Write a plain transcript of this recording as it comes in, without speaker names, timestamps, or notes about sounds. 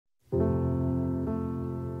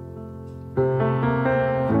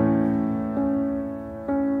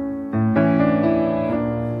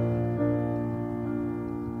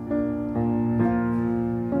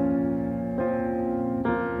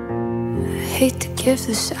hate to give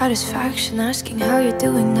the satisfaction asking how you're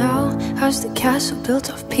doing now. How's the castle built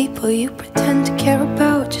of people you pretend to care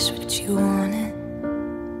about? Just what you wanted.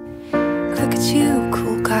 Look at you,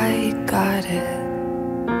 cool guy, you got it.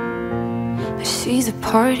 I see the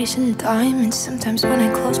parties and diamonds. Sometimes when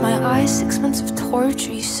I close my eyes, 6 months of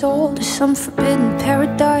torture you sold to some forbidden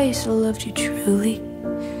paradise. I loved you truly.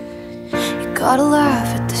 You gotta laugh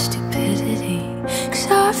at the stupidity, 'cause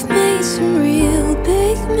I've made some real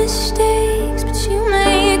big mistakes, but you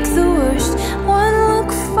make the worst one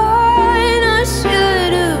look fine. I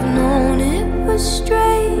should have known it was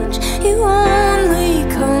strange. You only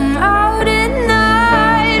come out at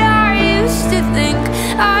night. I used to think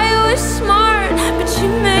I was smart, but you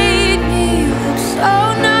made me look so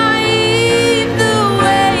naive. The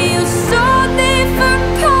way you sold me for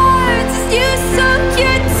parts, you sunk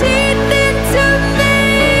your teeth into me.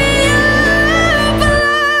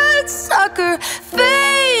 Blood sucker,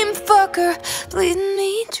 fame fucker, bleeding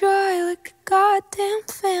me dry like a goddamn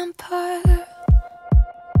vampire.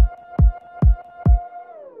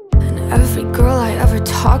 And every girl I ever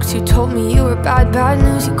talked to told me you were bad, bad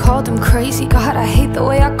news. You called them crazy. God, I hate the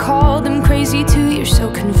way I called them crazy too. You're so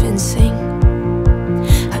convincing.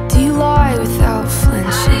 How do you lie without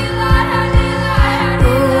flinching?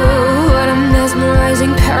 Oh, what a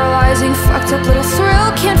mesmerizing, paralyzing, fucked up little thrill.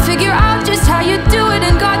 Can't figure out just how you do it,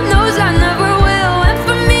 and God knows I never will. And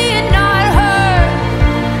for me and not her,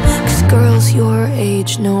 'cause girls your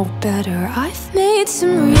age know better. I've made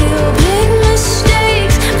some real big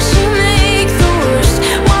mistakes, but you make the worst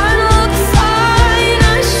one look fine.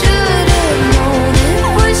 I should have known it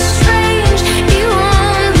was strange. You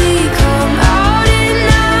only come out at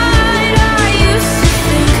night. I used to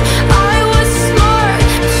think I was smart,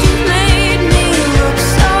 but you made me look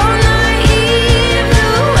so naive.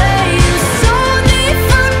 The way you sold me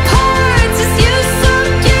for parts is you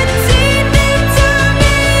sunk your teeth into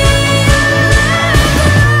me.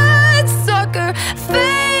 Blood sucker,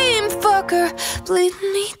 fame fucker,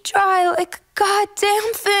 bleeding me dry like a goddamn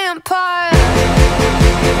vampire.